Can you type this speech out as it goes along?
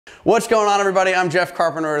What's going on, everybody? I'm Jeff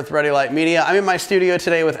Carpenter with Ready Light Media. I'm in my studio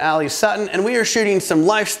today with Ali Sutton, and we are shooting some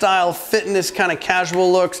lifestyle, fitness, kind of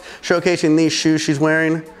casual looks, showcasing these shoes she's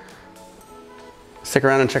wearing. Stick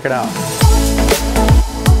around and check it out.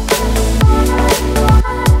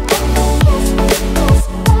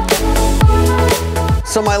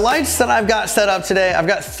 So my lights that I've got set up today, I've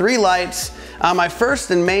got 3 lights. My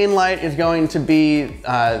first and main light is going to be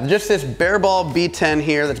just this bare ball B10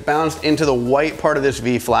 here that's bounced into the white part of this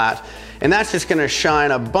V-flat. And that's just gonna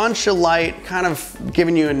shine a bunch of light, kind of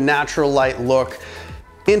giving you a natural light look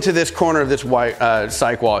into this corner of this white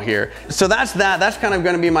cyc wall here. So that's kind of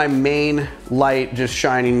gonna be my main light, just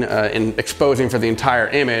shining and exposing for the entire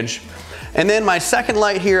image. And then my second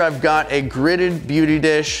light here, I've got a gridded beauty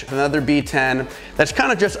dish, another B10, that's kind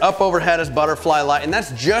of just up overhead as butterfly light, and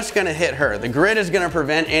that's just gonna hit her. The grid is gonna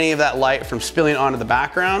prevent any of that light from spilling onto the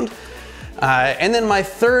background. And then my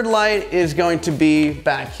third light is going to be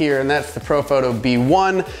back here, and that's the Photo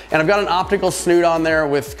B1. And I've got an optical snoot on there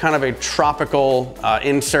with kind of a tropical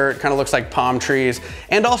insert, kind of looks like palm trees,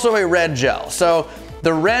 and also a red gel. So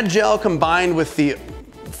the red gel combined with the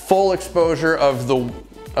full exposure of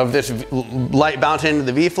this light bouncing into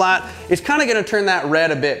the V-flat is kind of gonna turn that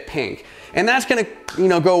red a bit pink. And that's gonna,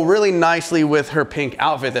 go really nicely with her pink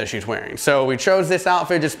outfit that she's wearing. So we chose this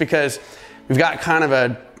outfit just because we've got kind of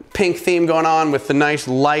a pink theme going on with the nice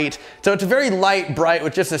light. So it's very light, bright,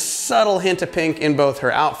 with just a subtle hint of pink in both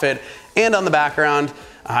her outfit and on the background.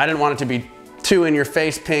 I didn't want it to be too in your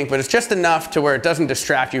face pink, but it's just enough to where it doesn't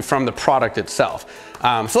distract you from the product itself.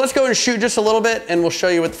 So let's go and shoot just a little bit, and we'll show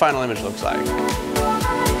you what the final image looks like.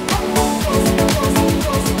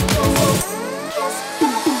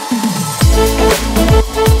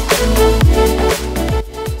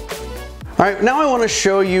 All right, now I want to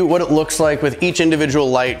show you what it looks like with each individual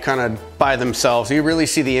light kind of by themselves, so you really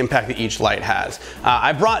see the impact that each light has.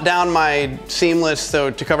 I brought down my seamless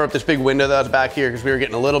to cover up this big window that was back here because we were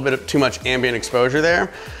getting a little bit of too much ambient exposure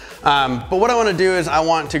there. But what I want to do is I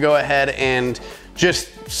want to go ahead and just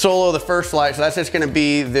solo the first light. So that's just going to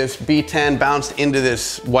be this B10 bounced into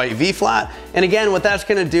this white V-flat. And again, what that's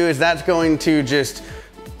going to do is that's going to just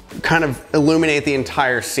kind of illuminate the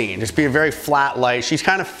entire scene. Just be a very flat light. She's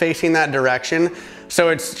kind of facing that direction.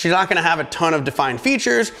 So she's not gonna have a ton of defined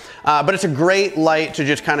features, but it's a great light to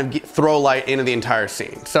just kind of throw light into the entire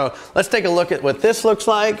scene. So let's take a look at what this looks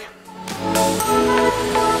like.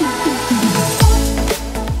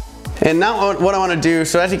 And now what I wanna do,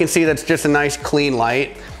 so as you can see, that's just a nice clean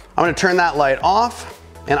light. I'm gonna turn that light off,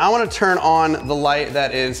 and I wanna turn on the light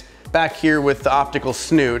that is back here with the optical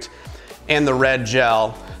snoot and the red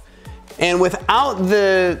gel. And without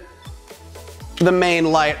the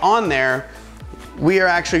main light on there, we are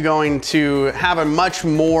actually going to have a much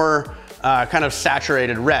more kind of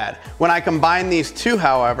saturated red. When I combine these two,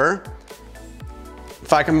 however,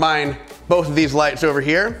 if I combine both of these lights over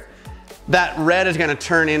here, that red is gonna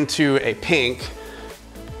turn into a pink,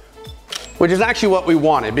 which is actually what we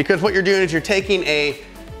wanted, because what you're doing is you're taking a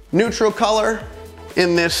neutral color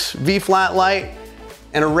in this V-flat light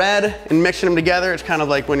and a red and mixing them together. It's kind of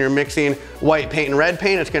like when you're mixing white paint and red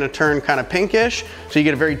paint, it's gonna turn kind of pinkish. So you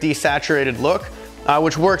get a very desaturated look,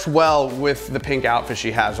 which works well with the pink outfit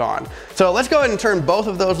she has on. So let's go ahead and turn both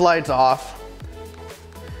of those lights off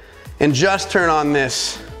and just turn on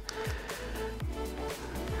this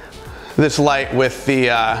light with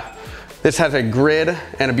the, this has a grid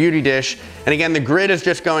and a beauty dish. And again, the grid is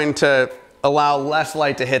just going to allow less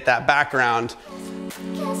light to hit that background.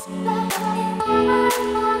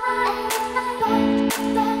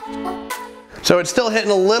 So it's still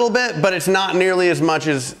hitting a little bit, but it's not nearly as much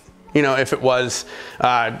as, if it was,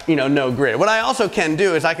 no grid. What I also can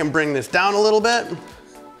do is I can bring this down a little bit,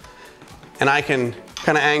 and I can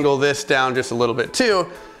kind of angle this down just a little bit too.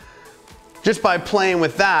 Just by playing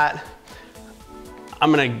with that,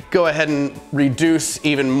 I'm gonna go ahead and reduce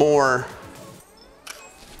even more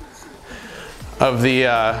of the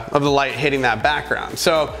light hitting that background.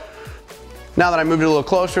 So now that I moved it a little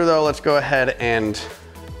closer though, let's go ahead and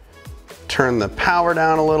turn the power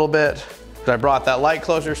down a little bit. I brought that light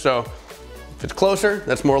closer, so if it's closer,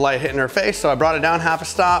 that's more light hitting her face. So I brought it down half a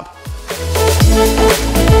stop.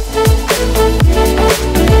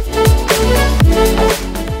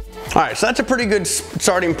 All right, so that's a pretty good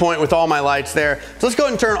starting point with all my lights there. So let's go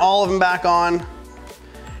ahead and turn all of them back on, and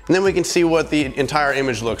then we can see what the entire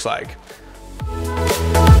image looks like.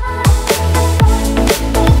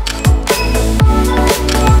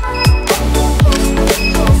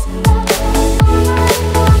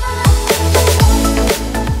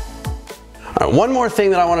 One more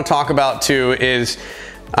thing that I want to talk about too is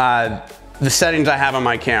the settings I have on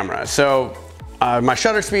my camera. So My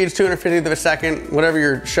shutter speed is 250th of a second. Whatever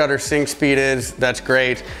your shutter sync speed is, that's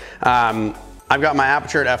great. I've got my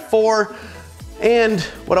aperture at f4. And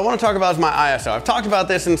what I want to talk about is my ISO. I've talked about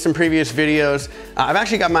this in some previous videos. I've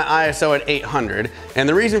actually got my ISO at 800. And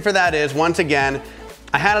the reason for that is, once again,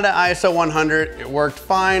 I had it at ISO 100, it worked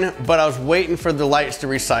fine, but I was waiting for the lights to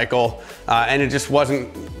recycle, and it just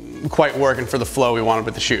wasn't quite working for the flow we wanted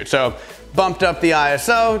with the shoot. So bumped up the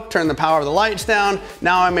ISO, turned the power of the lights down.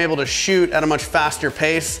 Now I'm able to shoot at a much faster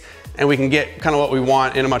pace, and we can get kind of what we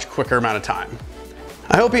want in a much quicker amount of time.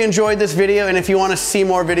 I hope you enjoyed this video, and if you want to see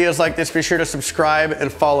more videos like this, be sure to subscribe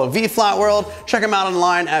and follow V-Flat World. Check them out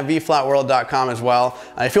online at vflatworld.com as well.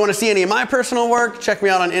 If you want to see any of my personal work, check me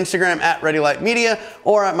out on Instagram at ReadyLightMedia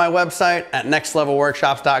or at my website at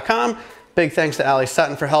nextlevelworkshops.com. Big thanks to Ali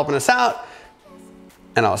Sutton for helping us out,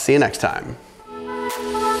 and I'll see you next time.